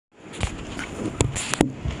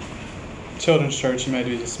Children's church, you may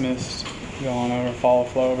be dismissed. Go on over, follow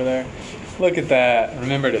flow over there. Look at that.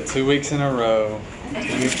 Remembered it 2 weeks in a row. 2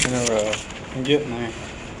 weeks in a row. I'm getting there.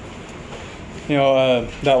 You know,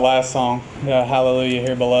 that last song, Hallelujah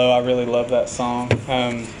Here Below, I really love that song.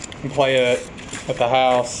 I played it at the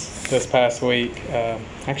house this past week.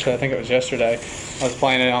 Actually, I think it was yesterday. I was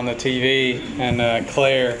playing it on the TV, and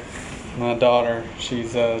Claire, my daughter,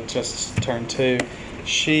 she's just turned 2.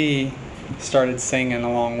 She started singing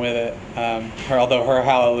along with it. Although her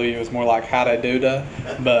hallelujah was more like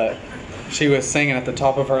howda-dooda, but she was singing at the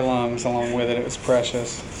top of her lungs along with it. It was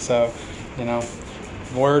precious. So, you know,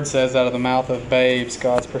 the word says out of the mouth of babes,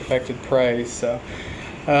 God's perfected praise. So,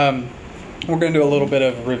 we're going to do a little bit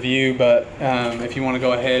of review, but if you want to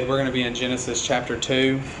go ahead, we're going to be in Genesis chapter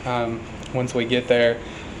 2. Once we get there,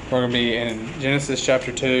 we're going to be in Genesis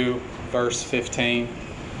chapter 2, verse 15.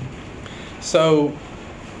 So,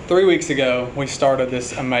 3 weeks ago, we started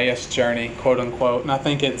this Emmaus Journey, quote unquote, and I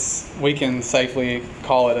think we can safely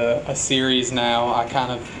call it a series now. I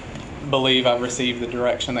kind of believe I've received the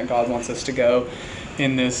direction that God wants us to go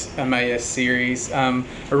in this Emmaus series.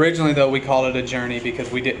 Originally, though, we called it a journey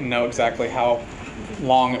because we didn't know exactly how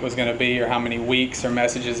long it was going to be or how many weeks or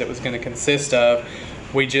messages it was going to consist of.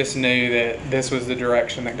 We just knew that this was the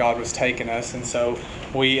direction that God was taking us, and so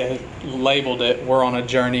we labeled it, we're on a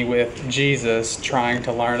journey with Jesus, trying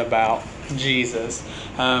to learn about Jesus.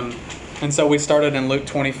 And so we started in Luke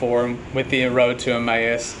 24 with the road to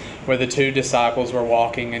Emmaus, where the 2 disciples were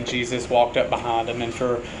walking and Jesus walked up behind them, and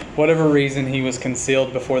for whatever reason he was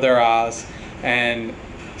concealed before their eyes and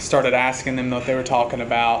started asking them what they were talking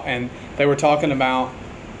about. And they were talking about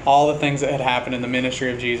all the things that had happened in the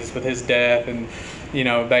ministry of Jesus with his death, and you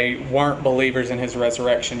know, they weren't believers in his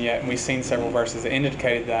resurrection yet, and we've seen several verses that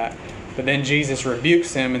indicated that. But then Jesus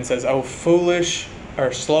rebukes him and says, "Oh, foolish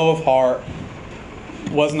or slow of heart,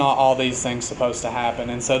 was not all these things supposed to happen?"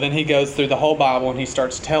 And so then he goes through the whole Bible and he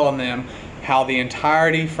starts telling them how the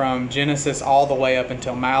entirety from Genesis all the way up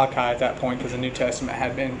until Malachi at that point, because the New Testament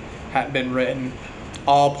hadn't been written,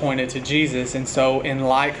 all pointed to Jesus. And so in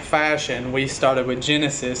like fashion, we started with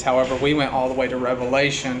Genesis. However, we went all the way to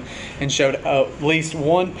Revelation and showed at least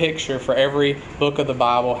one picture for every book of the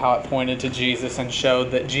Bible, how it pointed to Jesus, and showed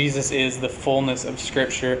that Jesus is the fullness of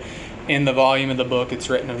Scripture. In the volume of the book, it's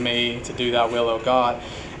written of me to do thy will, O God.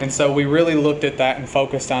 And so we really looked at that and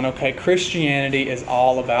focused on, okay, Christianity is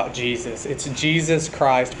all about Jesus. It's Jesus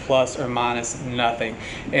Christ plus or minus nothing.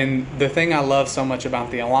 And the thing I love so much about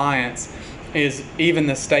the Alliance is even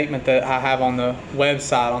the statement that I have on the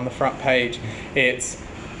website on the front page. It's,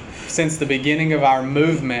 since the beginning of our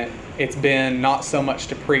movement, it's been not so much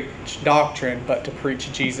to preach doctrine, but to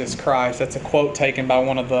preach Jesus Christ. That's a quote taken by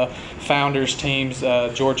one of the founders' teams,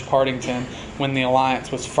 George Partington, when the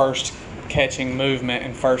Alliance was first catching movement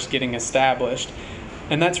and first getting established.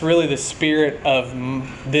 And that's really the spirit of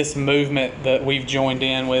this movement that we've joined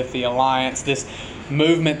in with, the Alliance, this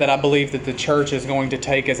movement that I believe that the church is going to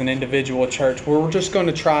take as an individual church. We're just going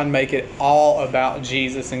to try and make it all about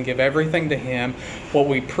Jesus and give everything to Him. What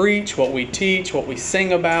we preach, what we teach, what we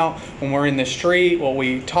sing about when we're in the street, what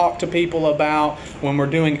we talk to people about, when we're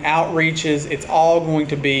doing outreaches, it's all going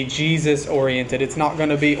to be Jesus oriented. It's not going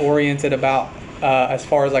to be oriented about as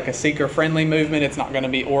far as like a seeker-friendly movement. It's not going to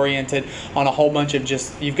be oriented on a whole bunch of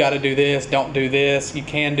just, you've got to do this, don't do this, you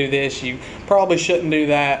can do this, you probably shouldn't do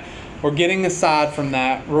that. We're getting aside from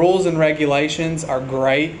that. Rules and regulations are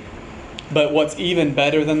great, but what's even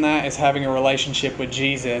better than that is having a relationship with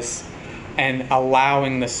Jesus and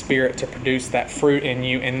allowing the Spirit to produce that fruit in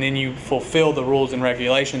you, and then you fulfill the rules and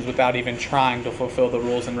regulations without even trying to fulfill the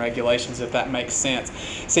rules and regulations, if that makes sense.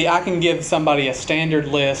 See, I can give somebody a standard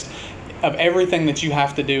list of everything that you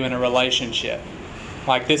have to do in a relationship.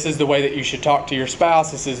 Like, this is the way that you should talk to your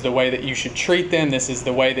spouse. This is the way that you should treat them. This is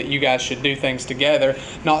the way that you guys should do things together.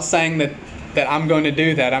 Not saying that I'm going to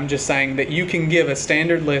do that. I'm just saying that you can give a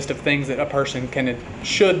standard list of things that a person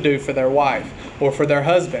should do for their wife or for their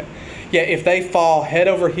husband. Yet if they fall head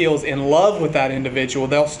over heels in love with that individual,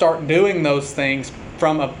 they'll start doing those things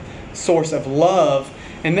from a source of love,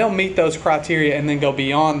 and they'll meet those criteria and then go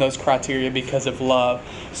beyond those criteria because of love.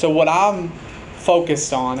 So what I'm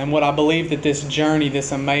focused on, and what I believe that this journey,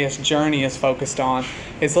 this Emmaus journey is focused on,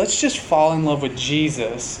 is let's just fall in love with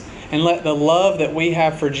Jesus and let the love that we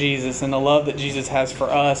have for Jesus and the love that Jesus has for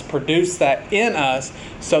us produce that in us,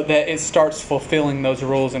 so that it starts fulfilling those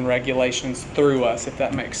rules and regulations through us, if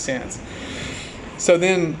that makes sense. So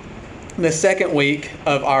then the second week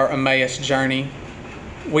of our Emmaus journey,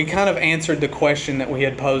 we kind of answered the question that we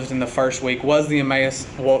had posed in the first week. Was the Emmaus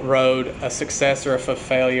Road a success or a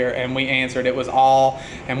failure? And we answered it was all.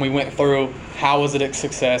 And we went through how was it a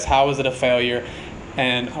success, how was it a failure,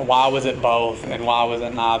 and why was it both, and why was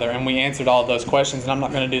it neither? And we answered all of those questions, and I'm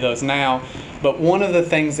not going to do those now. But one of the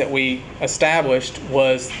things that we established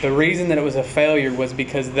was the reason that it was a failure was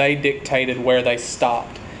because they dictated where they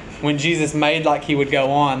stopped. When Jesus made like he would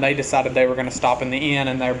go on, they decided they were going to stop in the inn,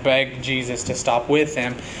 and they begged Jesus to stop with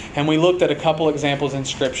them. And we looked at a couple examples in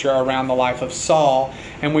Scripture around the life of Saul,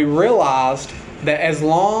 and we realized that as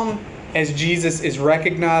long as Jesus is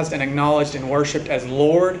recognized and acknowledged and worshipped as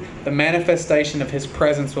Lord, the manifestation of His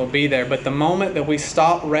presence will be there. But the moment that we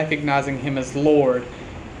stop recognizing Him as Lord,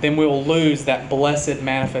 then we will lose that blessed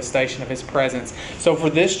manifestation of His presence. So for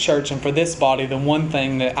this church and for this body, the one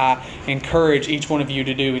thing that I encourage each one of you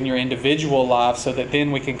to do in your individual lives so that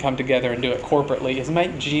then we can come together and do it corporately is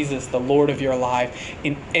make Jesus the Lord of your life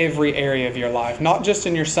in every area of your life. Not just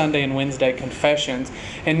in your Sunday and Wednesday confessions,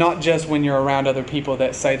 and not just when you're around other people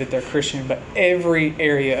that say that they're Christian, but every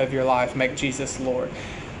area of your life, make Jesus Lord.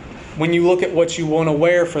 When you look at what you want to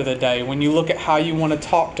wear for the day, when you look at how you want to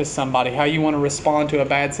talk to somebody, how you want to respond to a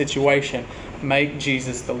bad situation, make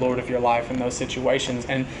Jesus the Lord of your life in those situations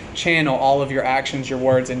and channel all of your actions, your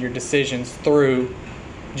words, and your decisions through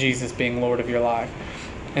Jesus being Lord of your life.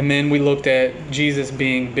 And then we looked at Jesus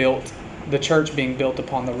being built, the church being built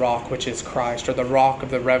upon the rock, which is Christ, or the rock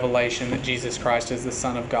of the revelation that Jesus Christ is the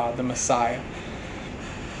Son of God, the Messiah.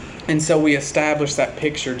 And so we established that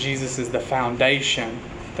picture. Jesus is the foundation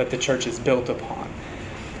that the church is built upon.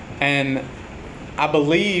 And I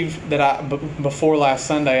believe that before last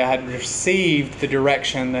Sunday I had received the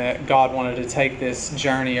direction that God wanted to take this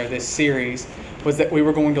journey or this series was that we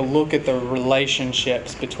were going to look at the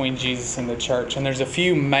relationships between Jesus and the church. And there's a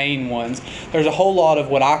few main ones. There's a whole lot of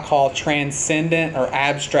what I call transcendent or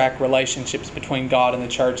abstract relationships between God and the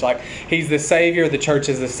church. Like He's the Savior, the church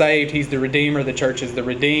is the saved. He's the Redeemer, the church is the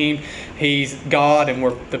redeemed. He's God and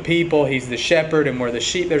we're the people. He's the shepherd and we're the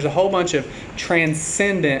sheep. There's a whole bunch of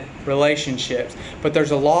transcendent relationships. But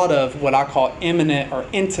there's a lot of what I call immanent or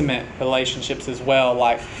intimate relationships as well.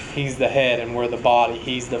 Like He's the head and we're the body.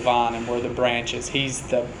 He's the vine and we're the branches. He's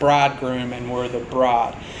the bridegroom and we're the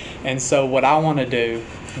bride. And so what I want to do,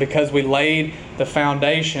 because we laid the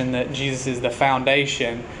foundation that Jesus is the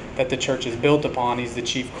foundation that the church is built upon. He's the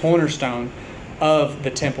chief cornerstone of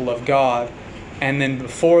the temple of God. And then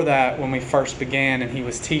before that, when we first began and He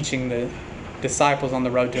was teaching the disciples on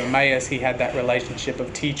the road to Emmaus, He had that relationship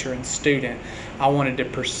of teacher and student. I wanted to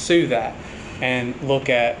pursue that and look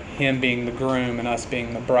at Him being the groom and us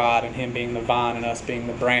being the bride, and Him being the vine and us being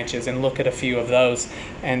the branches, and look at a few of those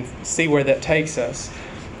and see where that takes us.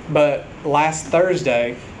 But last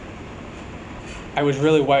Thursday, I was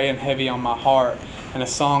really weighing heavy on my heart, and a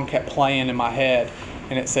song kept playing in my head,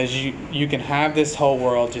 and it says, you can have this whole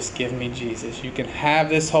world, just give me Jesus. You can have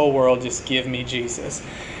this whole world, just give me Jesus.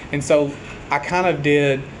 And so I kind of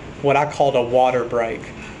did what I called a water break.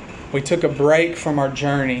 We took a break from our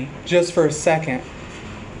journey just for a second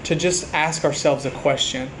to just ask ourselves a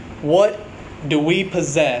question. What do we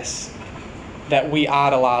possess that we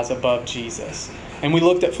idolize above Jesus? And we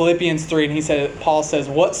looked at Philippians 3 and Paul says,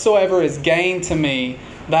 whatsoever is gain to me,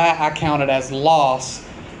 that I count it as loss,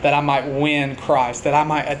 that I might win Christ, that I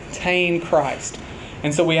might attain Christ.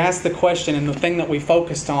 And so we asked the question, and the thing that we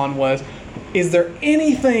focused on was, is there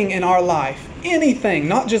anything in our life, anything,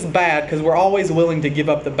 not just bad, because we're always willing to give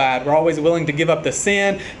up the bad. We're always willing to give up the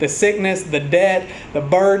sin, the sickness, the debt, the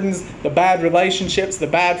burdens, the bad relationships, the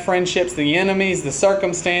bad friendships, the enemies, the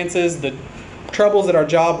circumstances, the troubles at our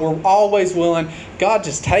job. We're always willing, God,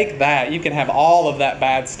 just take that. You can have all of that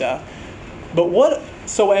bad stuff. But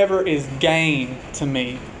whatsoever is gain to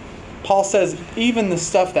me, Paul says, even the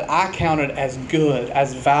stuff that I counted as good,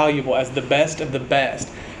 as valuable, as the best of the best,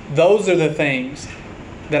 those are the things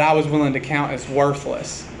that I was willing to count as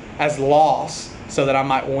worthless, as loss, so that I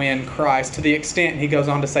might win Christ. To the extent, he goes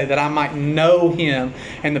on to say, that I might know Him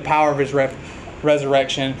and the power of His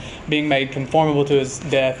resurrection, being made conformable to His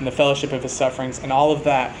death and the fellowship of His sufferings and all of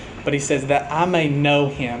that. But he says, that I may know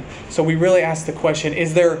Him. So we really ask the question,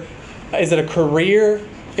 is it a career?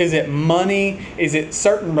 Is it money? Is it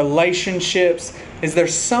certain relationships? Is there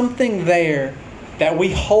something there that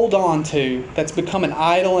we hold on to that's become an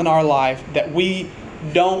idol in our life that we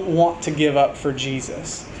don't want to give up for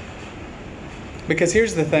Jesus? Because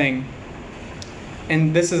here's the thing,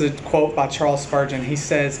 and this is a quote by Charles Spurgeon. He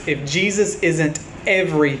says, if Jesus isn't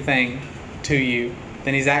everything to you,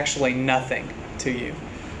 then He's actually nothing to you.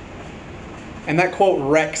 And that quote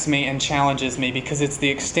wrecks me and challenges me, because it's the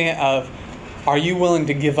extent of, are you willing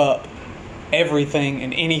to give up everything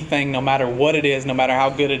and anything, no matter what it is, no matter how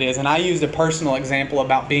good it is. And I used a personal example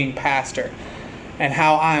about being pastor and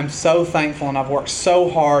how I am so thankful, and I've worked so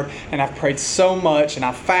hard, and I've prayed so much, and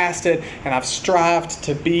I've fasted, and I've strived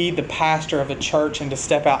to be the pastor of a church and to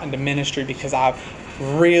step out into ministry because I've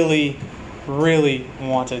really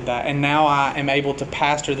wanted that. And now I am able to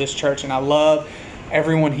pastor this church, and I love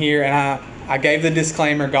everyone here. And I gave the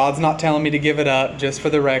disclaimer, God's not telling me to give it up, just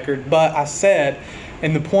for the record. But I said,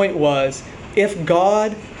 and the point was, if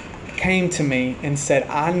God came to me and said,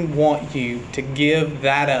 I want you to give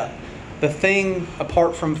that up, the thing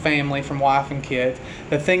apart from family, from wife and kids,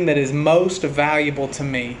 the thing that is most valuable to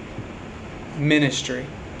me, ministry,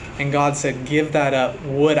 and God said, give that up,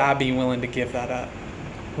 would I be willing to give that up?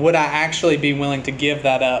 Would I actually be willing to give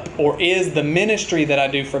that up? Or is the ministry that I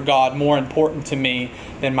do for God more important to me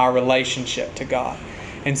than my relationship to God?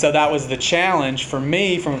 And so that was the challenge for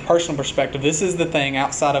me from a personal perspective. This is the thing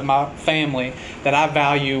outside of my family that I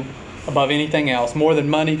value above anything else, more than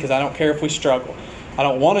money, because I don't care if we struggle. I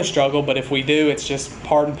don't want to struggle, but if we do, it's just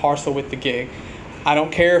part and parcel with the gig. I don't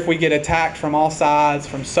care if we get attacked from all sides,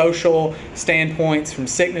 from social standpoints, from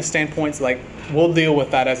sickness standpoints, like we'll deal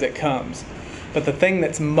with that as it comes. But the thing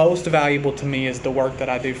that's most valuable to me is the work that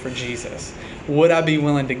I do for Jesus. Would I be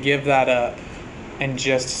willing to give that up and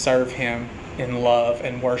just serve Him in love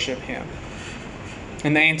and worship Him?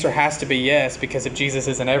 And the answer has to be yes, because if Jesus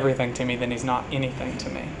isn't everything to me, then He's not anything to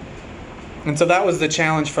me. And so that was the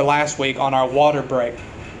challenge for last week on our water break.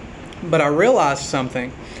 But I realized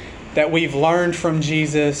something, that we've learned from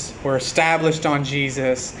Jesus, we're established on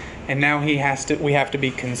Jesus, and now we have to be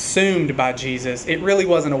consumed by Jesus. It really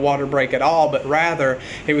wasn't a water break at all, but rather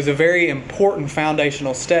it was a very important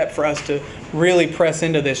foundational step for us to really press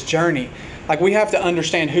into this journey. Like, we have to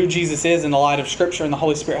understand who Jesus is in the light of Scripture, and the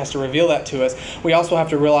Holy Spirit has to reveal that to us. We also have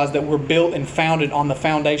to realize that we're built and founded on the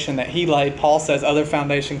foundation that He laid. Paul says, other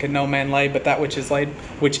foundation can no man lay but that which is laid,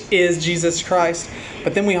 which is Jesus Christ.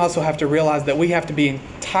 But then we also have to realize that we have to be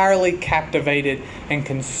entirely captivated and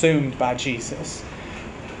consumed by Jesus.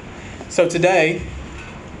 So today,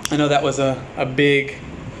 I know that was a big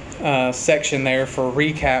section there for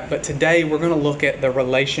recap, but today we're going to look at the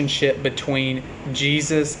relationship between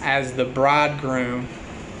Jesus as the bridegroom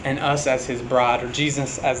and us as His bride, or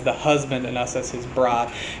Jesus as the husband and us as His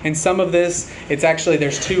bride. And some of this,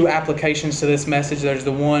 there's two applications to this message. There's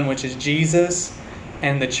the one which is Jesus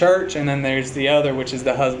and the church, and then there's the other, which is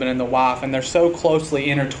the husband and the wife. And they're so closely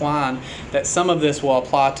intertwined that some of this will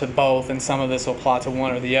apply to both and some of this will apply to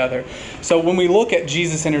one or the other. So when we look at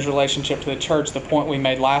Jesus and His relationship to the church, the point we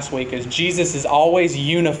made last week is Jesus is always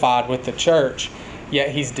unified with the church, yet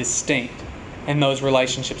He's distinct in those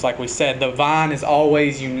relationships. Like we said, the vine is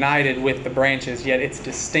always united with the branches, yet it's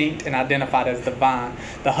distinct and identified as the vine.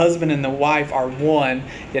 The husband and the wife are one,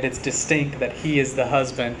 yet it's distinct that He is the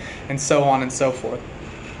husband, and so on and so forth.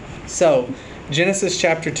 So, Genesis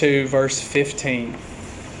chapter 2, verse 15.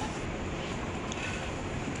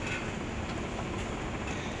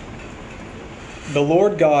 The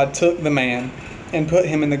Lord God took the man and put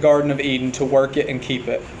him in the Garden of Eden to work it and keep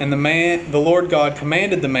it. And the Lord God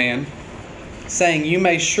commanded the man, saying, You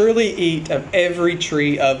may surely eat of every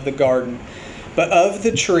tree of the garden, but of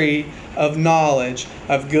the tree of knowledge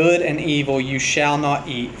of good and evil you shall not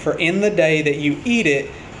eat, for in the day that you eat it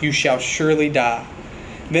you shall surely die.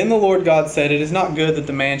 Then the Lord God said, It is not good that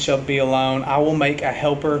the man shall be alone. I will make a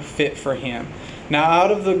helper fit for him. Now out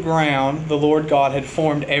of the ground the Lord God had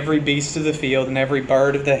formed every beast of the field and every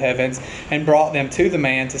bird of the heavens, and brought them to the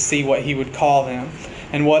man to see what he would call them.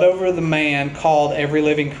 And whatever the man called every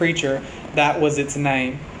living creature, that was its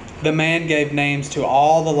name. The man gave names to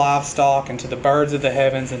all the livestock and to the birds of the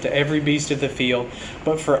heavens and to every beast of the field.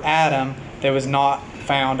 But for Adam there was not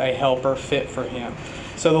found a helper fit for him.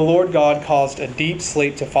 So the Lord God caused a deep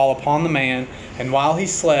sleep to fall upon the man, and while he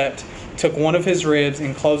slept, took one of his ribs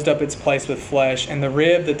and closed up its place with flesh. And the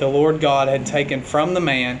rib that the Lord God had taken from the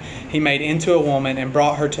man, He made into a woman and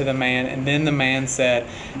brought her to the man. And then the man said,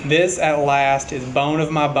 This at last is bone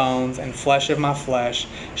of my bones and flesh of my flesh.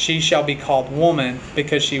 She shall be called woman,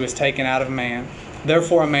 because she was taken out of man.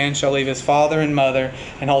 Therefore a man shall leave his father and mother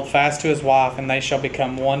and hold fast to his wife, and they shall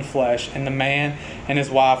become one flesh. And the man and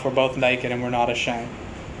his wife were both naked and were not ashamed.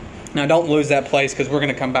 Now don't lose that place, because we're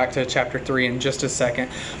going to come back to chapter 3 in just a second.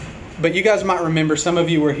 But you guys might remember, some of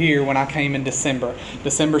you were here when I came in December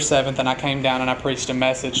 7th, and I came down and I preached a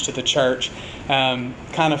message to the church, kind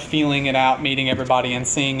of feeling it out, meeting everybody and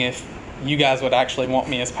seeing if you guys would actually want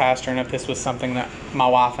me as pastor and if this was something that my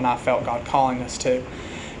wife and I felt God calling us to.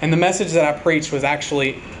 And the message that I preached was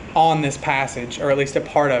actually on this passage, or at least a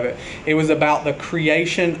part of it. It was about the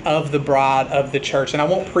creation of the bride of the church. And I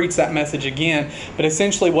won't preach that message again, but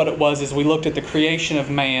essentially what it was is we looked at the creation of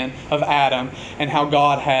man, of Adam, and how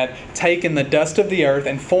God had taken the dust of the earth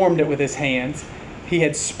and formed it with His hands. He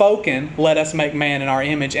had spoken, "Let us make man in our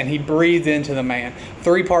image," and He breathed into the man.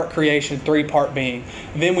 3-part creation, 3-part being.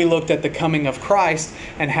 Then we looked at the coming of Christ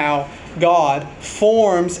and how God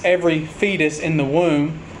forms every fetus in the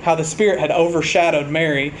womb, how the Spirit had overshadowed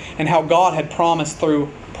Mary, and how God had promised through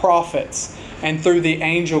prophets and through the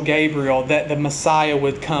angel Gabriel that the Messiah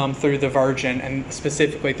would come through the Virgin, and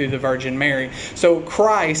specifically through the Virgin Mary. So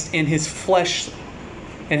Christ in His flesh,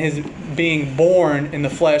 and His being born in the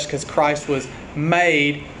flesh, because Christ was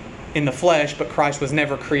made in the flesh, but Christ was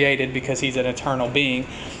never created because He's an eternal being.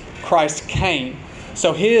 Christ came.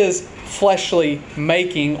 So His fleshly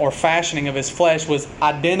making or fashioning of His flesh was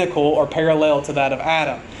identical or parallel to that of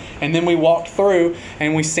Adam. And then we walked through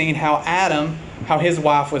and we seen how Adam, how his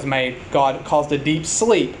wife was made. God caused a deep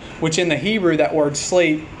sleep, which in the Hebrew, that word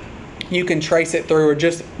sleep, you can trace it through, or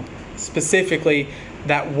just specifically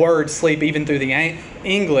that word sleep, even through the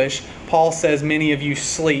English. Paul says, "Many of you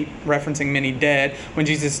sleep," referencing many dead. When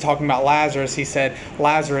Jesus is talking about Lazarus, He said,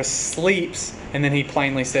 "Lazarus sleeps," and then He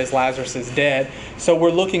plainly says Lazarus is dead. So we're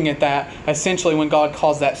looking at that, essentially when God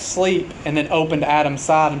caused that sleep and then opened Adam's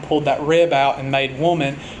side and pulled that rib out and made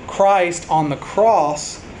woman. Christ on the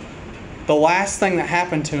cross, the last thing that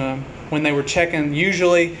happened to Him when they were checking,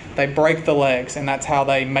 usually they break the legs, and that's how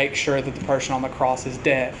they make sure that the person on the cross is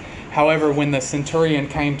dead. However, when the centurion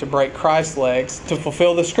came to break Christ's legs, to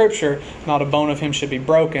fulfill the scripture, not a bone of him should be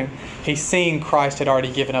broken, he seen Christ had already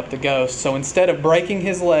given up the ghost. So instead of breaking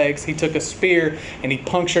his legs, he took a spear and he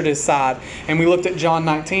punctured his side. And we looked at John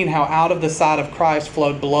 19, how out of the side of Christ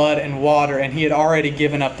flowed blood and water, and He had already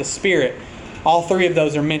given up the Spirit. All 3 of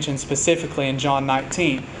those are mentioned specifically in John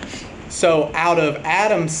 19. So out of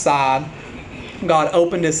Adam's side, God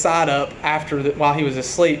opened his side up while he was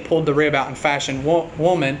asleep, pulled the rib out and fashioned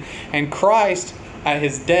woman. And Christ, at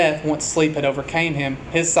His death, once sleep had overcame Him,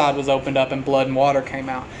 His side was opened up and blood and water came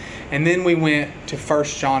out. And then we went to 1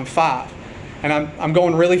 John 5. And I'm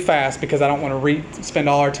going really fast because I don't want to spend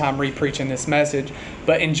all our time re-preaching this message.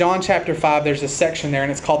 But in John chapter 5, there's a section there,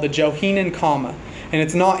 and it's called the Johannine comma. And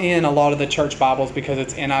it's not in a lot of the church Bibles because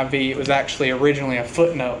it's NIV. It was actually originally a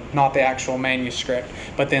footnote, not the actual manuscript.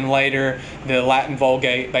 But then later, the Latin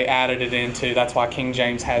Vulgate, they added it into. That's why King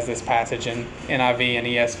James has this passage and NIV and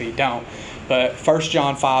ESV don't. But 1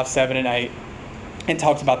 John 5, 7, and 8, it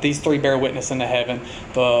talks about these 3 bear witness in the heaven: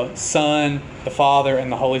 the Son, the Father, and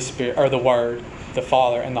the Holy Spirit, or the Word, the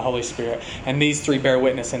Father and the Holy Spirit. And these 3 bear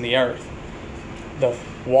witness in the earth: the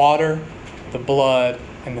water, the blood,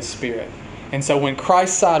 and the Spirit. And so when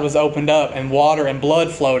Christ's side was opened up and water and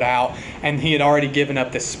blood flowed out, and He had already given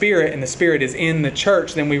up the Spirit, and the Spirit is in the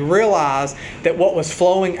church, then we realize that what was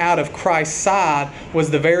flowing out of Christ's side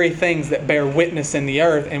was the very things that bear witness in the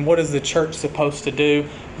earth. And what is the church supposed to do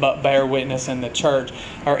but bear witness in the church,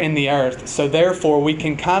 or in the earth? So therefore, we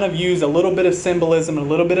can kind of use a little bit of symbolism, a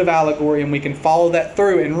little bit of allegory, and we can follow that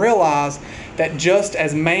through and realize that just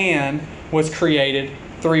as man was created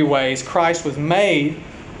 3 ways, Christ was made,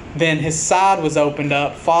 then His side was opened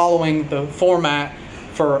up following the format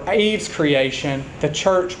for Eve's creation. The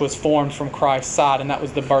church was formed from Christ's side, and that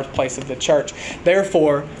was the birthplace of the church.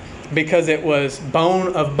 Therefore, because it was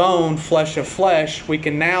bone of bone, flesh of flesh, we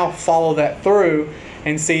can now follow that through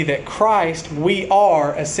and see that Christ, we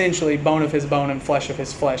are essentially bone of His bone and flesh of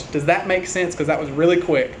His flesh. Does that make sense? Because that was really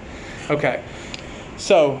quick. Okay.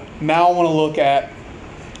 So now I want to look at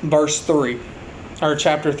verse 3, or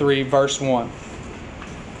chapter 3, verse 1.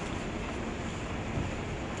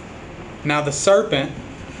 Now the serpent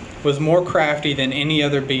was more crafty than any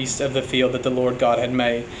other beast of the field that the Lord God had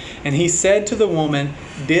made. And he said to the woman,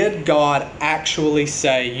 "Did God actually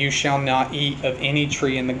say, 'You shall not eat of any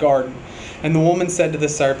tree in the garden'?" And the woman said to the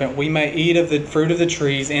serpent, "We may eat of the fruit of the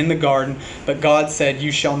trees in the garden, but God said,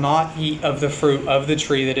 'You shall not eat of the fruit of the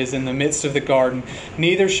tree that is in the midst of the garden,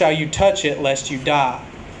 neither shall you touch it, lest you die.'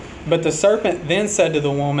 But the serpent then said to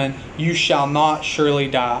the woman, 'You shall not surely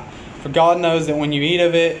die. For God knows that when you eat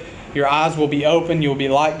of it, your eyes will be opened, you will be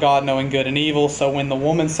like God, knowing good and evil.' So when the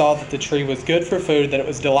woman saw that the tree was good for food, that it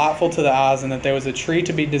was delightful to the eyes, and that there was a tree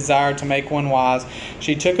to be desired to make one wise,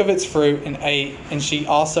 she took of its fruit and ate, and she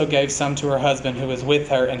also gave some to her husband who was with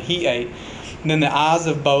her, and he ate. And then the eyes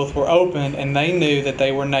of both were opened, and they knew that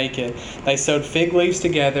they were naked. They sewed fig leaves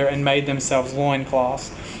together and made themselves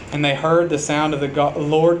loincloths. And they heard the sound of the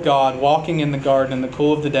Lord God walking in the garden in the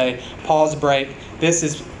cool of the day." Pause, break. This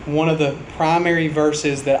is one of the primary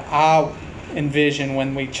verses that I envision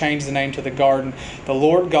when we change the name to the garden. The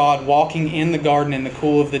Lord God walking in the garden in the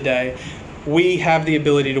cool of the day. We have the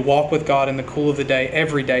ability to walk with God in the cool of the day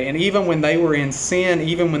every day. And even when they were in sin,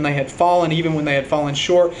 even when they had fallen, even when they had fallen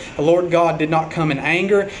short, the Lord God did not come in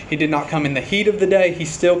anger. He did not come in the heat of the day. He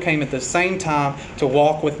still came at the same time to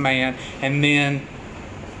walk with man, and then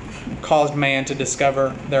caused man to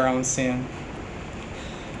discover their own sin.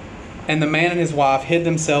 And the man and his wife hid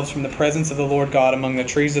themselves from the presence of the Lord God among the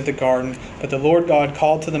trees of the garden. But the Lord God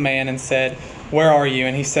called to the man and said, "Where are you?"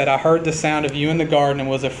 And he said, "I heard the sound of you in the garden and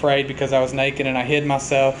was afraid because I was naked and I hid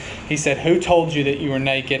myself." He said, "Who told you that you were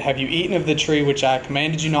naked? Have you eaten of the tree which I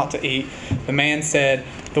commanded you not to eat?" The man said,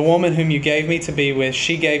 "The woman whom you gave me to be with,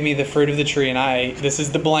 she gave me the fruit of the tree and I ate." This is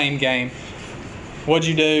the blame game. What'd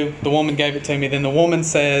you do? The woman gave it to me. Then the woman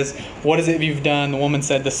says, "What is it you've done?" The woman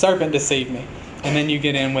said, "The serpent deceived me." And then you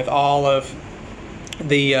get in with all of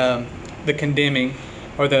the condemning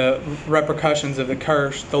or the repercussions of the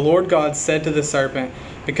curse. The Lord God said to the serpent,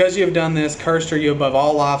 "Because you have done this, cursed are you above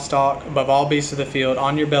all livestock, above all beasts of the field.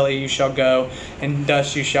 On your belly you shall go, and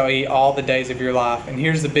dust you shall eat all the days of your life." And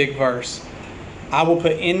here's the big verse. "I will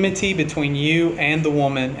put enmity between you and the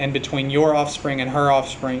woman, and between your offspring and her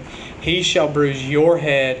offspring. He shall bruise your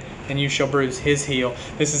head, and you shall bruise his heel."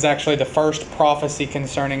 This is actually the first prophecy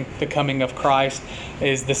concerning the coming of Christ,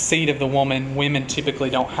 is the seed of the woman. Women typically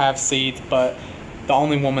don't have seeds, but the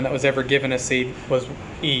only woman that was ever given a seed was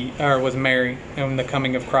Mary in the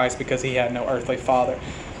coming of Christ, because he had no earthly father.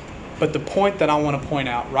 But the point that I want to point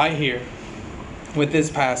out right here with this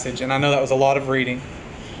passage, and I know that was a lot of reading,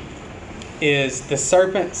 is the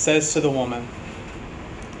serpent says to the woman,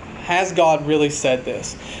 "Has God really said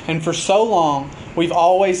this?" And for so long, we've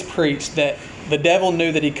always preached that the devil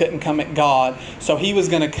knew that he couldn't come at God, so he was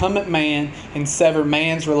going to come at man and sever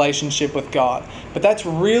man's relationship with God. But that's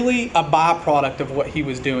really a byproduct of what he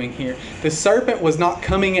was doing here. The serpent was not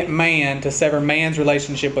coming at man to sever man's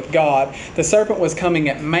relationship with God. The serpent was coming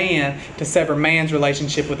at man to sever man's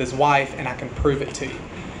relationship with his wife, and I can prove it to you.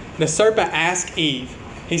 The serpent asked Eve,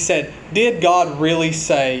 he said, "Did God really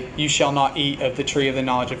say you shall not eat of the tree of the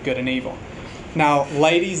knowledge of good and evil?" Now,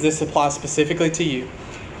 ladies, this applies specifically to you.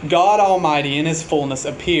 God Almighty in His fullness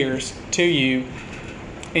appears to you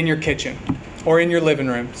in your kitchen or in your living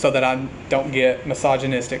room, so that I don't get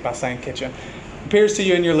misogynistic by saying kitchen. Appears to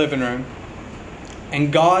you in your living room,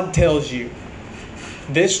 and God tells you,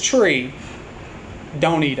 "This tree,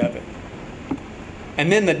 don't eat of it." And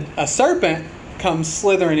then a serpent comes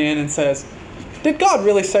slithering in and says, "Did God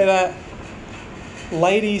really say that?"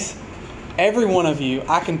 Ladies, every one of you,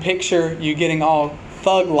 I can picture you getting all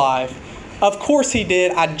thug life. "Of course he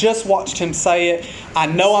did. I just watched him say it. I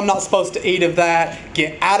know I'm not supposed to eat of that.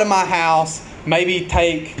 Get out of my house. Maybe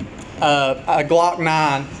take a Glock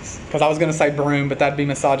 9. Because I was going to say broom, but that'd be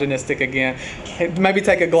misogynistic again. Maybe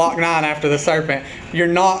take a Glock 9 after the serpent. You're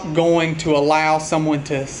not going to allow someone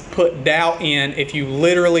to put doubt in if you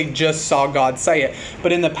literally just saw God say it.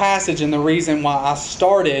 But in the passage, and the reason why I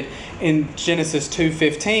started in Genesis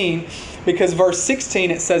 2:15, because verse 16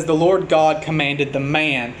 it says, "The Lord God commanded the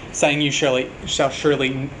man, saying, you shall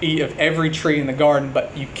surely eat of every tree in the garden,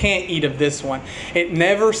 but you can't eat of this one." It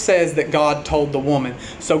never says that God told the woman.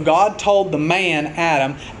 So God told the man,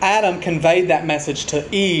 Adam. Adam conveyed that message to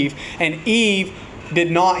Eve, and Eve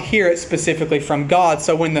did not hear it specifically from God.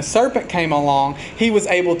 So when the serpent came along, he was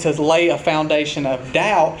able to lay a foundation of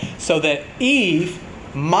doubt so that Eve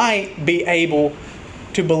might be able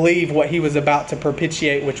to believe what he was about to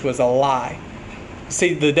propitiate, which was a lie.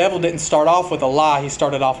 See, the devil didn't start off with a lie, he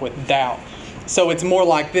started off with doubt. So it's more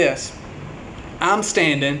like this. I'm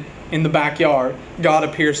standing in the backyard. God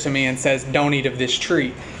appears to me and says, "Don't eat of this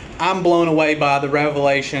tree." I'm blown away by the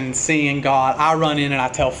revelation, seeing God. I run in and I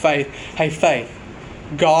tell Faith, "Hey Faith,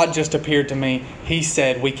 God just appeared to me. He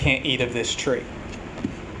said we can't eat of this tree."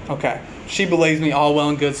 Okay. She believes me, all well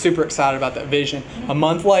and good, super excited about that vision. A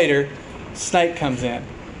month later, snake comes in,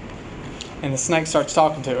 and the snake starts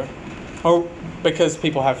talking to her. Or because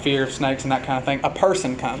people have fear of snakes and that kind of thing, a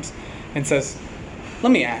person comes and says,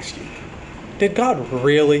 "Let me ask you, did God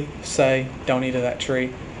really say don't eat of that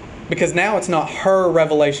tree?" Because now it's not her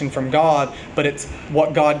revelation from God, but it's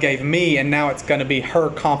what God gave me, and now it's going to be her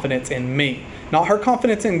confidence in me. Not her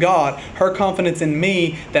confidence in God, her confidence in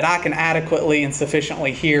me that I can adequately and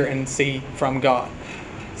sufficiently hear and see from God.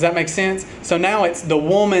 Does that make sense? So now it's the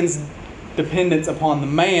woman's dependence upon the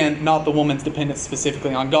man, not the woman's dependence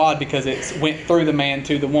specifically on God, because it went through the man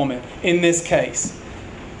to the woman in this case.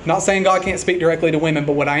 Not saying God can't speak directly to women,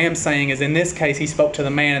 but what I am saying is in this case he spoke to the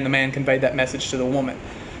man and the man conveyed that message to the woman.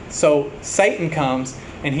 So Satan comes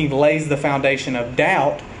and he lays the foundation of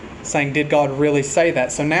doubt saying, did God really say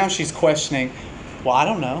that? So now she's questioning, well, I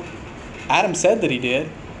don't know. Adam said that he did.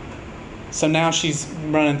 So now she's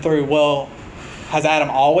running through, well, has Adam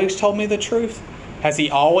always told me the truth? Has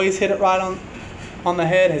he always hit it right on the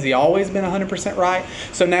head? Has he always been 100% right?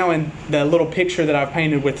 So now in the little picture that I've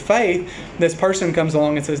painted with faith, this person comes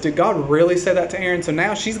along and says, did God really say that to Aaron? So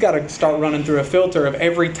now she's got to start running through a filter of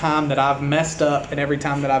every time that I've messed up and every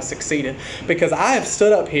time that I've succeeded. Because I have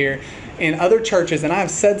stood up here in other churches and I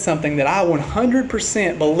have said something that I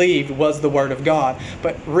 100% believed was the Word of God.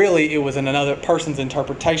 But really it was in another person's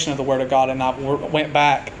interpretation of the Word of God, and I went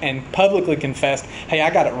back and publicly confessed, hey,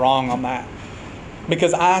 I got it wrong on that.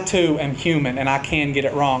 Because I too am human and I can get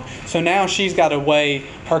it wrong. So now she's got to weigh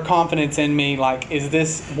her confidence in me, like, is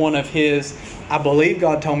this one of his, I believe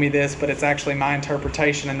God told me this, but it's actually my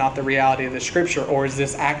interpretation and not the reality of the Scripture, or is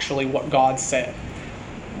this actually what God said?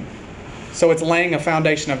 So it's laying a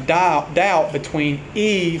foundation of doubt between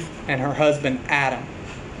Eve and her husband Adam.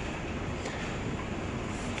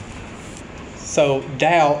 So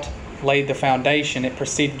doubt laid the foundation. It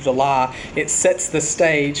preceded the lie. It sets the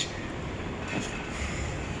stage.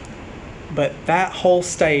 But that whole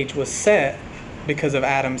stage was set because of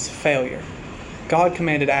Adam's failure. God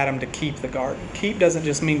commanded Adam to keep the garden. Keep doesn't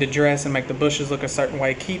just mean to dress and make the bushes look a certain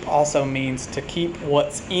way. Keep also means to keep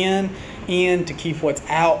what's in, to keep what's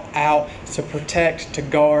out, to protect, to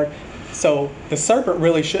guard. So the serpent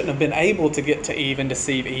really shouldn't have been able to get to Eve and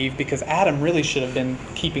deceive Eve, because Adam really should have been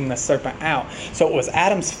keeping the serpent out. So it was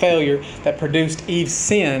Adam's failure that produced Eve's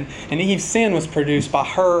sin, and Eve's sin was produced by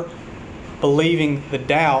her believing the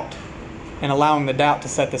doubt and allowing the doubt to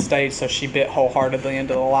set the stage, so she bit wholeheartedly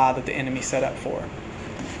into the lie that the enemy set up for her.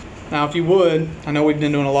 Now, if you would, I know we've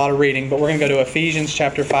been doing a lot of reading, but we're going to go to Ephesians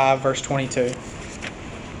chapter 5, verse 22.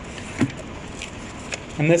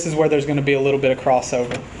 And this is where there's going to be a little bit of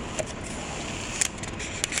crossover.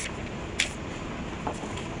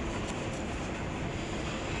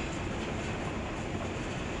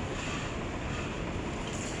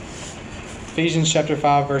 Ephesians chapter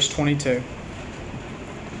 5, verse 22.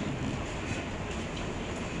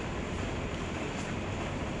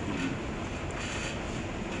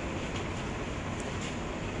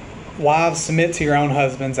 Wives, submit to your own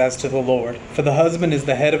husbands as to the Lord. For the husband is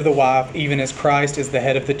the head of the wife, even as Christ is the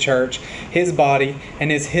head of the church, his body,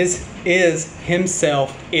 and is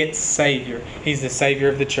himself its Savior. He's the Savior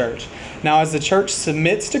of the church. Now, as the church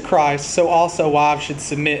submits to Christ, so also wives should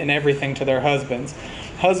submit in everything to their husbands.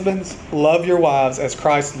 Husbands, love your wives as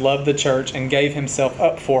Christ loved the church and gave himself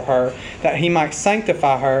up for her, that he might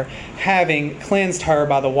sanctify her, having cleansed her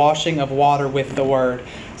by the washing of water with the word,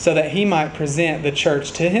 so that he might present the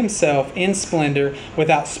church to himself in splendor,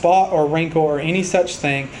 without spot or wrinkle or any such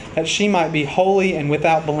thing, that she might be holy and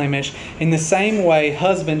without blemish. In the same way,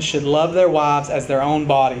 husbands should love their wives as their own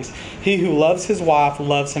bodies. He who loves his wife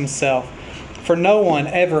loves himself. For no one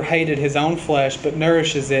ever hated his own flesh, but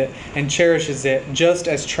nourishes it and cherishes it, just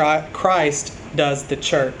as Christ does the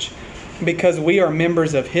church. Because we are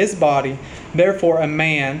members of his body, therefore a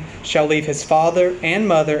man shall leave his father and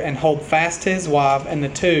mother and hold fast to his wife, and the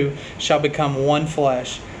two shall become one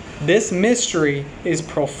flesh. This mystery is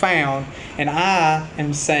profound, and I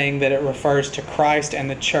am saying that it refers to Christ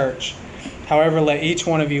and the church. However, let each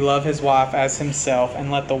one of you love his wife as himself,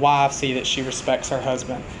 and let the wife see that she respects her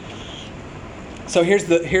husband. So here's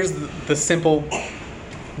the simple.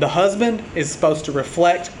 The husband is supposed to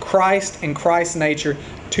reflect Christ and Christ's nature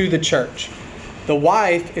to the church. The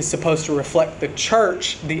wife is supposed to reflect the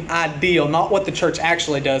church, the ideal, not what the church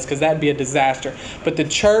actually does, because that'd be a disaster. But the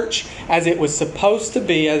church, as it was supposed to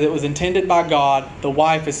be, as it was intended by God, the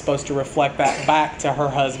wife is supposed to reflect that back to her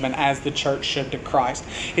husband as the church should to Christ.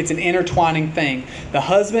 It's an intertwining thing. The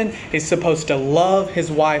husband is supposed to love his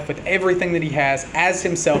wife with everything that he has as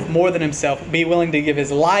himself, more than himself, be willing to give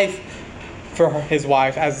his life for his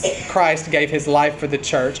wife as Christ gave his life for the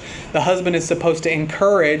church. The husband is supposed to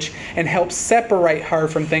encourage and help separate her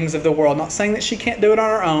from things of the world. Not saying that she can't do it on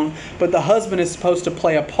her own, but the husband is supposed to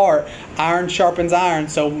play a part. Iron sharpens iron,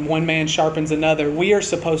 so one man sharpens another. We are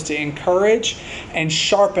supposed to encourage and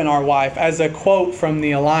sharpen our wife. As a quote from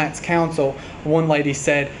the Alliance Council, one lady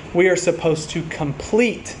said, we are supposed to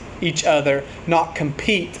complete each other, not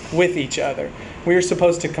compete with each other. We are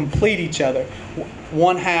supposed to complete each other.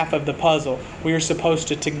 One half of the puzzle. We are supposed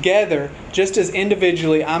to together, just as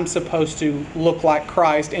individually I'm supposed to look like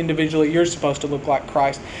Christ, individually you're supposed to look like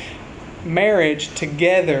Christ. Marriage,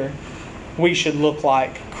 together, we should look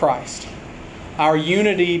like Christ. Our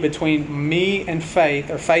unity between me and Faith,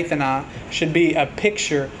 or Faith and I, should be a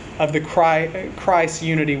picture of the Christ's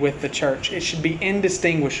unity with the church. It should be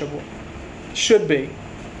indistinguishable. Should be.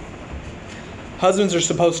 Husbands are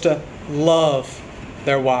supposed to love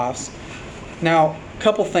their wives. Now, a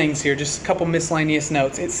couple things here, just a couple miscellaneous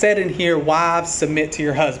notes. It said in here, wives, submit to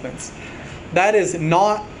your husbands. That is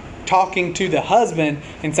not talking to the husband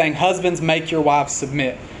and saying, husbands, make your wives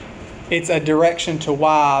submit. It's a direction to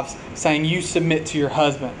wives saying, you submit to your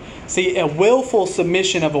husband. See, a willful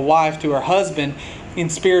submission of a wife to her husband in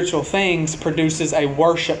spiritual things produces a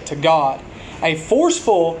worship to God. A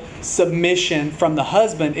forceful submission from the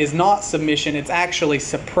husband is not submission, it's actually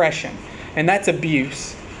suppression. And that's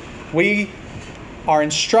abuse. We are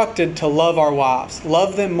instructed to love our wives.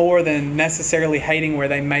 Love them more than necessarily hating where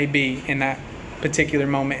they may be in that particular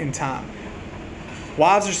moment in time.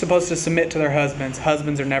 Wives are supposed to submit to their husbands.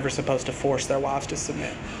 Husbands are never supposed to force their wives to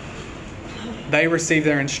submit. They receive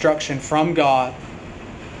their instruction from God.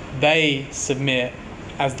 They submit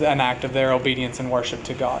as an act of their obedience and worship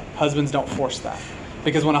to God. Husbands don't force that.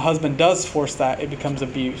 Because when a husband does force that, it becomes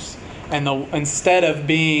abuse. And instead of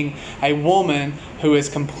being a woman who is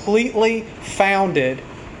completely founded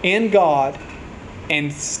in God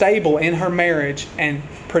and stable in her marriage and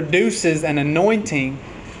produces an anointing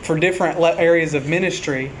for different areas of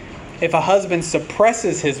ministry, if a husband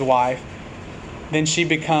suppresses his wife, then she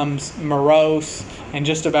becomes morose and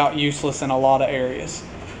just about useless in a lot of areas.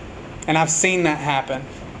 And I've seen that happen.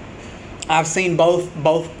 I've seen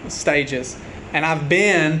both stages. And I've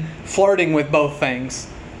been flirting with both things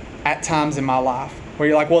at times in my life. Where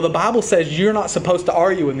you're like, well, the Bible says you're not supposed to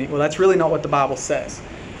argue with me. Well, that's really not what the Bible says.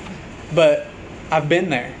 But I've been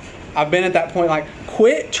there. I've been at that point like,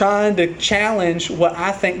 quit trying to challenge what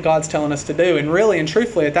I think God's telling us to do. And really and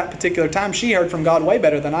truthfully, at that particular time, she heard from God way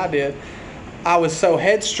better than I did. I was so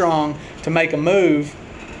headstrong to make a move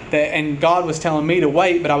and God was telling me to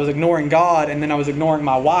wait, but I was ignoring God, and then I was ignoring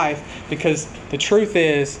my wife, because the truth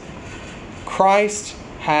is, Christ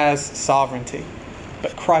has sovereignty,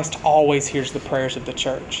 but Christ always hears the prayers of the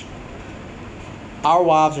church. Our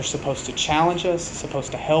wives are supposed to challenge us,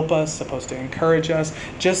 supposed to help us, supposed to encourage us,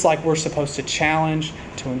 just like we're supposed to challenge,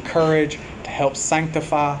 to encourage, to help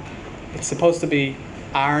sanctify. It's supposed to be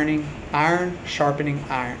iron sharpening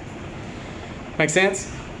iron. Make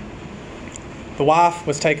sense? The wife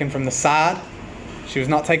was taken from the side. She was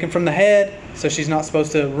not taken from the head, so she's not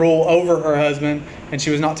supposed to rule over her husband. And she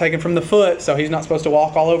was not taken from the foot, so he's not supposed to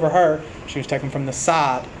walk all over her. She was taken from the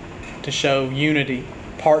side to show unity,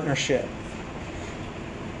 partnership.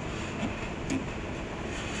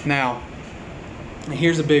 Now,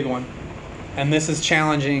 here's a big one. And this is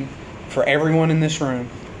challenging for everyone in this room,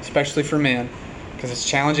 especially for men, because it's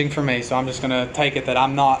challenging for me. So I'm just going to take it that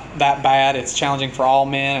I'm not that bad. It's challenging for all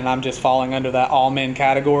men, and I'm just falling under that all men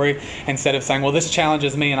category instead of saying, well, this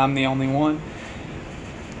challenges me and I'm the only one.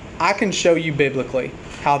 I can show you biblically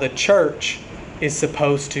how the church is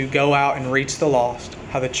supposed to go out and reach the lost,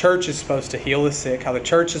 how the church is supposed to heal the sick, how the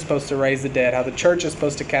church is supposed to raise the dead, how the church is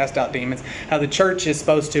supposed to cast out demons, how the church is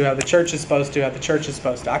supposed to, how the church is supposed to, how the church is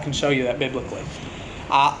supposed to. I can show you that biblically.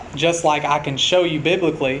 Just like I can show you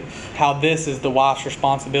biblically how this is the wife's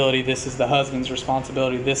responsibility, this is the husband's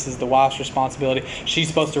responsibility, this is the wife's responsibility. She's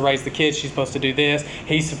supposed to raise the kids, she's supposed to do this,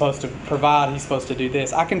 he's supposed to provide, he's supposed to do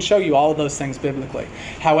this. I can show you all of those things biblically.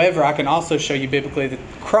 However, I can also show you biblically that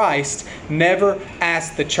Christ never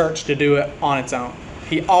asked the church to do it on its own.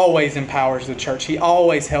 He always empowers the church. He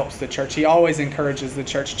always helps the church. He always encourages the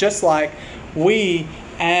church. Just like we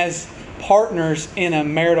as partners in a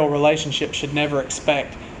marital relationship should never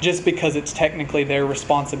expect, just because it's technically their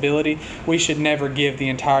responsibility, we should never give the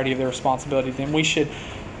entirety of the responsibility to them. We should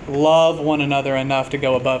love one another enough to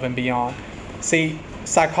go above and beyond. See,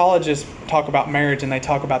 psychologists talk about marriage and they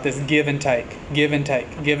talk about this give and take, give and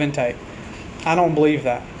take, give and take. I don't believe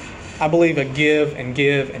that. I believe a give and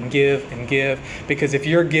give and give and give, because if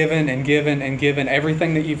you're giving and giving and giving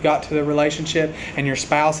everything that you've got to the relationship, and your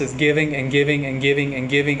spouse is giving and giving and giving and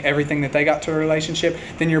giving everything that they got to a relationship,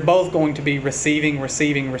 then you're both going to be receiving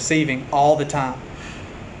all the time,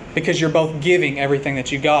 because you're both giving everything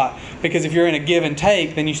that you got. Because if you're in a give and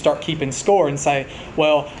take, then you start keeping score and say,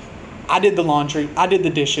 well, I did the laundry, I did the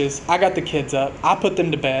dishes, I got the kids up, I put them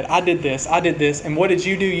to bed, I did this, and what did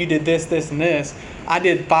you do? You did this, this, and this. I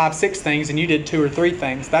did 5, 6 things, and you did 2 or 3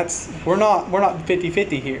 things. We're not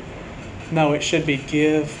 50-50 here. No, it should be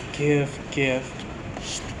give.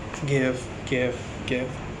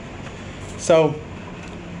 So,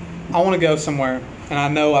 I want to go somewhere, and I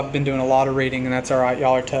know I've been doing a lot of reading, and that's all right.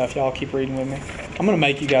 Y'all are tough. Y'all keep reading with me. I'm going to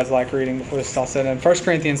make you guys like reading before this is all said. In 1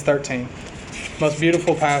 Corinthians 13, most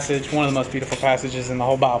beautiful passage, one of the most beautiful passages in the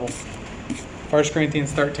whole Bible. 1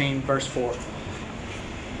 Corinthians 13, verse 4.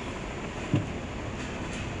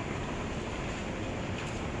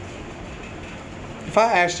 If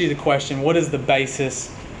I asked you the question, what is the basis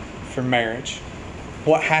for marriage?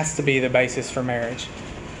 What has to be the basis for marriage?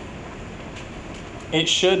 It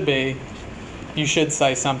should be, you should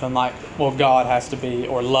say something like, well, God has to be,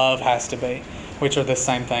 or love has to be, which are the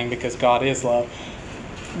same thing because God is love.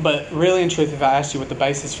 But really and truth, if I asked you what the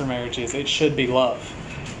basis for marriage is, it should be love.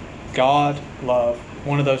 God, love.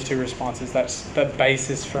 One of those two responses. That's the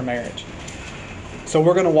basis for marriage. So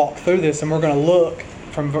we're going to walk through this and we're going to look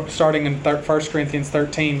from starting in 1 Corinthians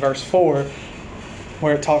 13 verse 4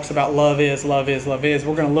 where it talks about love is, love is, love is.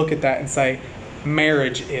 We're going to look at that and say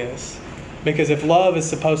marriage is. Because if love is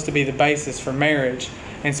supposed to be the basis for marriage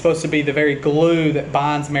and supposed to be the very glue that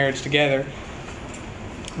binds marriage together,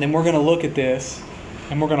 then we're going to look at this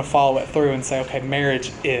and we're going to follow it through and say, okay,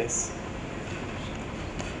 marriage is.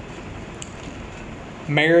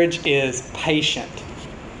 Marriage is patient.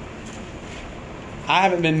 I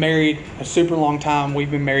haven't been married a super long time. We've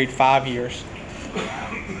been married 5 years.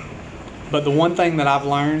 But the one thing that I've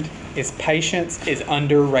learned is patience is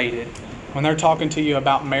underrated. When they're talking to you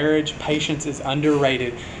about marriage, patience is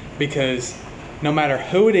underrated because no matter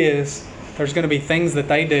who it is, there's going to be things that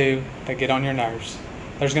they do that get on your nerves.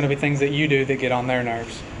 There's going to be things that you do that get on their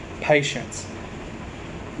nerves. Patience,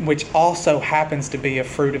 which also happens to be a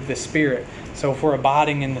fruit of the Spirit. So if we're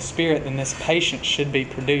abiding in the Spirit, then this patience should be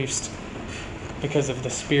produced because of the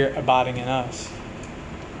Spirit abiding in us.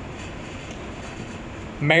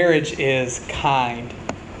 Marriage is kind.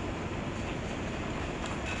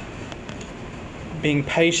 Being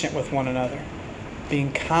patient with one another.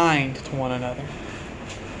 Being kind to one another.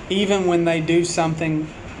 Even when they do something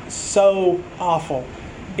so awful.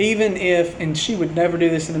 Even if, and she would never do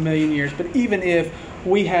this in a million years, but even if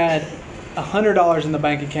we had $100 in the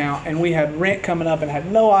bank account and we had rent coming up and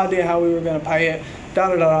had no idea how we were going to pay it,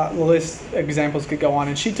 the list examples could go on.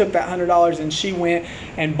 And she took that $100 and she went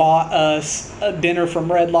and bought us a dinner from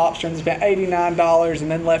Red Lobster and spent $89 and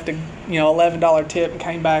then left a $11 tip and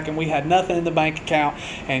came back and we had nothing in the bank account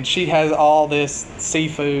and she has all this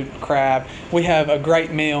seafood crab. We have a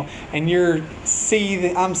great meal and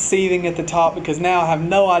I'm seething at the top because now I have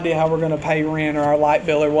no idea how we're going to pay rent or our light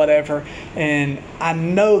bill or whatever, and I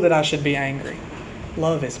know that I should be angry.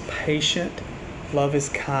 Love is patient. Love is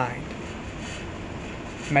kind.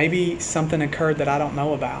 Maybe something occurred that I don't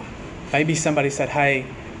know about. Maybe somebody said, hey,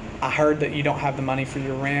 I heard that you don't have the money for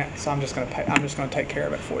your rent, so I'm just going to take care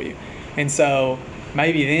of it for you. And so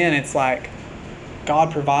maybe then it's like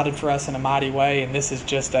God provided for us in a mighty way, and this is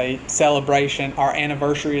just a celebration. Our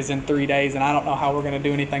anniversary is in 3 days, and I don't know how we're going to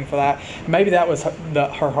do anything for that. Maybe that was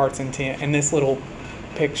her heart's intent in this little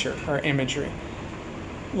picture or imagery.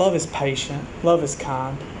 Love is patient. Love is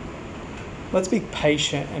kind. Let's be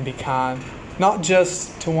patient and be kind. Not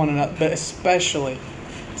just to one another, but especially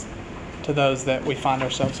to those that we find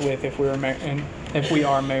ourselves with if we are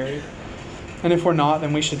married. And if we're not,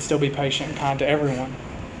 then we should still be patient and kind to everyone.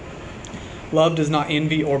 Love does not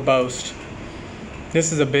envy or boast.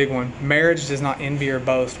 This is a big one. Marriage does not envy or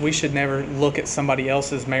boast. We should never look at somebody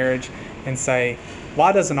else's marriage and say,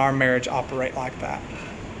 why doesn't our marriage operate like that?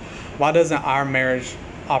 Why doesn't our marriage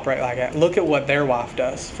operate like that? Look at what their wife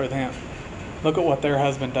does for them. Look at what their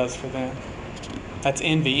husband does for them. That's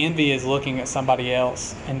envy. Envy is looking at somebody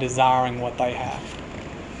else and desiring what they have.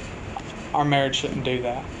 Our marriage shouldn't do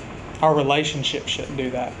that. Our relationship shouldn't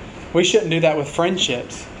do that. We shouldn't do that with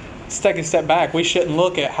friendships. Let's take a step back. We shouldn't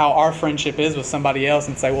look at how our friendship is with somebody else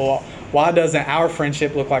and say, well, why doesn't our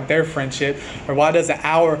friendship look like their friendship? Or why doesn't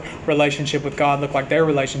our relationship with God look like their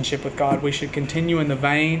relationship with God? We should continue in the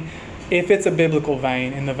vein, if it's a biblical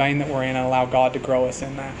vein, in the vein that we're in, and allow God to grow us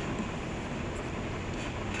in that.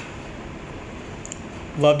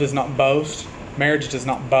 Love does not boast. Marriage does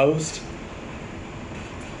not boast.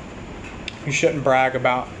 You shouldn't brag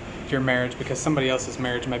about your marriage because somebody else's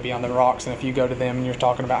marriage may be on the rocks, and if you go to them and you're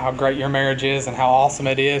talking about how great your marriage is and how awesome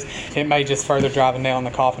it is, it may just further drive a nail in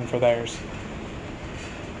the coffin for theirs.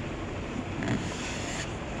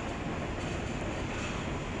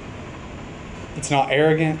 It's not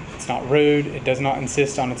arrogant. It's not rude. It does not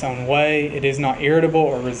insist on its own way. It is not irritable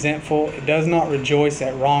or resentful. It does not rejoice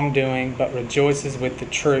at wrongdoing, but rejoices with the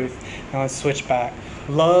truth. Now let's switch back.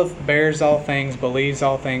 Love bears all things, believes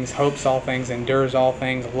all things, hopes all things, endures all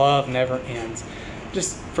things. Love never ends.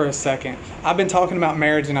 Just for a second, I've been talking about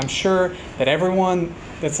marriage, and I'm sure that everyone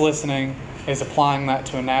that's listening is applying that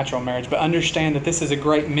to a natural marriage. But understand that this is a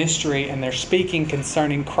great mystery, and they're speaking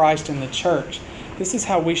concerning Christ and the church. This is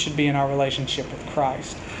how we should be in our relationship with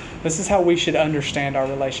Christ. This is how we should understand our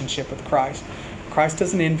relationship with Christ. Christ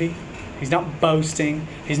doesn't envy. He's not boasting.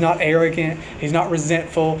 He's not arrogant. He's not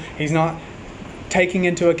resentful. He's not taking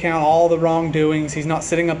into account all the wrongdoings. He's not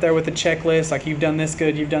sitting up there with a checklist like, you've done this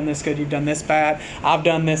good, you've done this good, you've done this bad. I've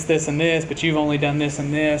done this, this, and this, but you've only done this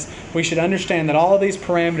and this. We should understand that all of these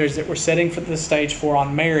parameters that we're setting for the stage for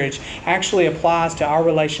on marriage actually applies to our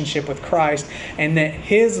relationship with Christ, and that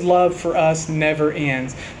His love for us never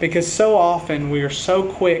ends. Because so often we are so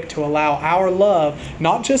quick to allow our love,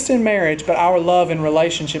 not just in marriage, but our love in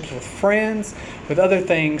relationships with friends, with other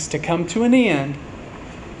things, to come to an end,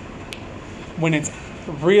 when it's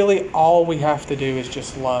really all we have to do is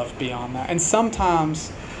just love beyond that. And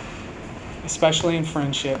sometimes, especially in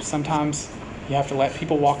friendships, sometimes you have to let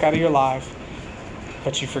people walk out of your life,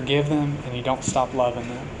 but you forgive them and you don't stop loving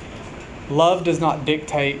them. Love does not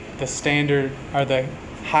dictate the standard or the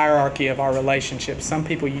hierarchy of our relationships. Some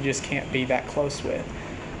people you just can't be that close with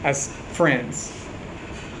as friends.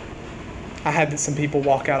 I had some people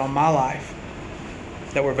walk out on my life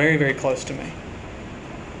that were very, very close to me.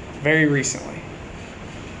 Very recently.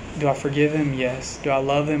 Do I forgive them? Yes. Do I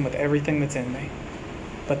love them with everything that's in me?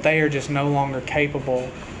 But they are just no longer capable,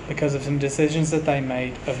 because of some decisions that they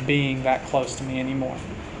made, of being that close to me anymore.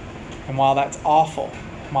 And while that's awful,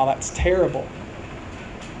 while that's terrible,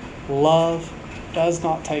 love does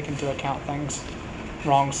not take into account things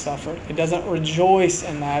wrong suffered. It doesn't rejoice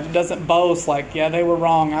in that. It doesn't boast like, yeah, they were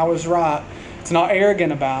wrong, I was right. It's not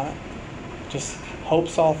arrogant about it. Just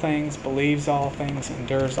hopes all things, believes all things,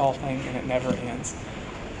 endures all things, and it never ends.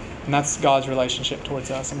 And that's God's relationship towards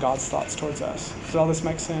us and God's thoughts towards us. Does all this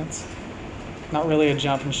make sense? Not really a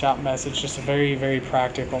jump and shout message, just a very, very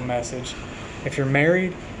practical message. If you're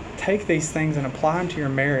married, take these things and apply them to your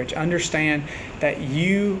marriage. Understand that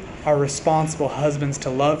you are responsible, husbands, to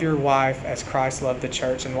love your wife as Christ loved the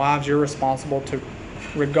church. And wives, you're responsible to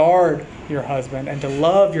regard your husband and to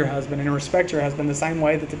love your husband and respect your husband the same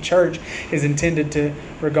way that the church is intended to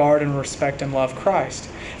regard and respect and love Christ.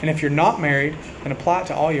 And if you're not married, then apply it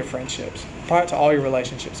to all your friendships. Apply it to all your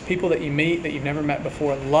relationships. People that you meet that you've never met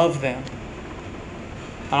before, love them.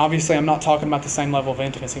 And obviously I'm not talking about the same level of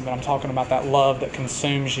intimacy, but I'm talking about that love that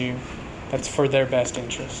consumes you, that's for their best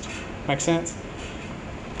interest. Make sense?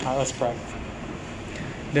 All right, let's pray.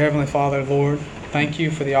 Dear Heavenly Father, Lord, thank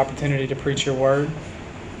you for the opportunity to preach your word.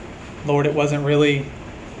 Lord, it wasn't really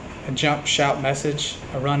a jump, shout message,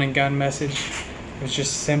 a run and gun message. It was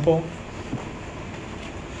just simple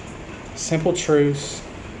truths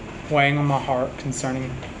weighing on my heart concerning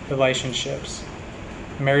relationships,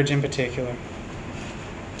 marriage in particular.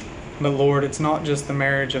 But Lord, it's not just the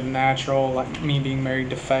marriage of natural, like me being married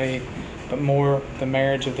to faith, but more the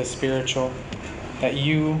marriage of the spiritual, that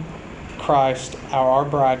you, Christ, are our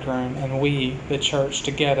bridegroom, and we, the church,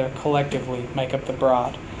 together, collectively, make up the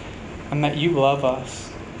bride. And that you love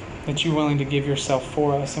us, that you're willing to give yourself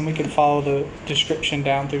for us. And we can follow the description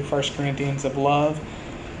down through 1 Corinthians of love,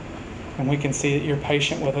 and we can see that you're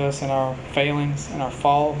patient with us in our failings, and our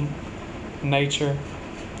fallen nature,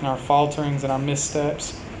 and our falterings, and our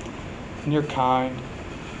missteps. And you're kind.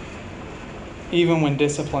 Even when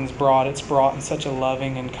discipline's brought, it's brought in such a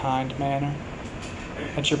loving and kind manner.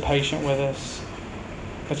 That you're patient with us,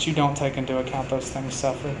 that you don't take into account those things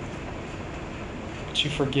suffered. But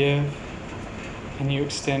you forgive and you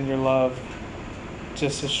extend your love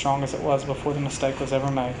just as strong as it was before the mistake was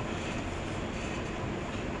ever made.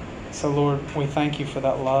 So Lord, we thank you for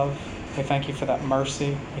that love. We thank you for that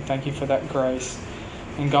mercy. We thank you for that grace.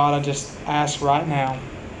 And God, I just ask right now,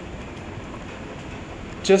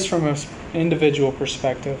 just from an individual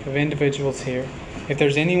perspective of individuals here, if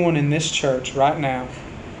there's anyone in this church right now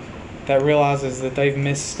that realizes that they've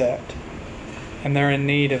misstepped and they're in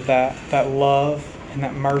need of that love and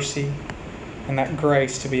that mercy and that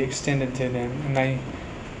grace to be extended to them, and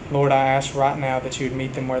Lord, I ask right now that you would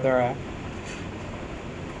meet them where they're at.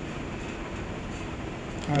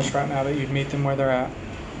 I ask right now that you'd meet them where they're at.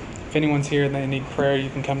 If anyone's here and they need prayer,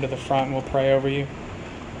 you can come to the front and we'll pray over you.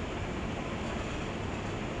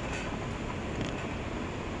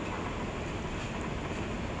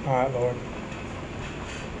 All right, Lord.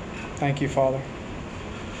 Thank you, Father.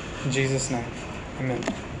 In Jesus' name, amen.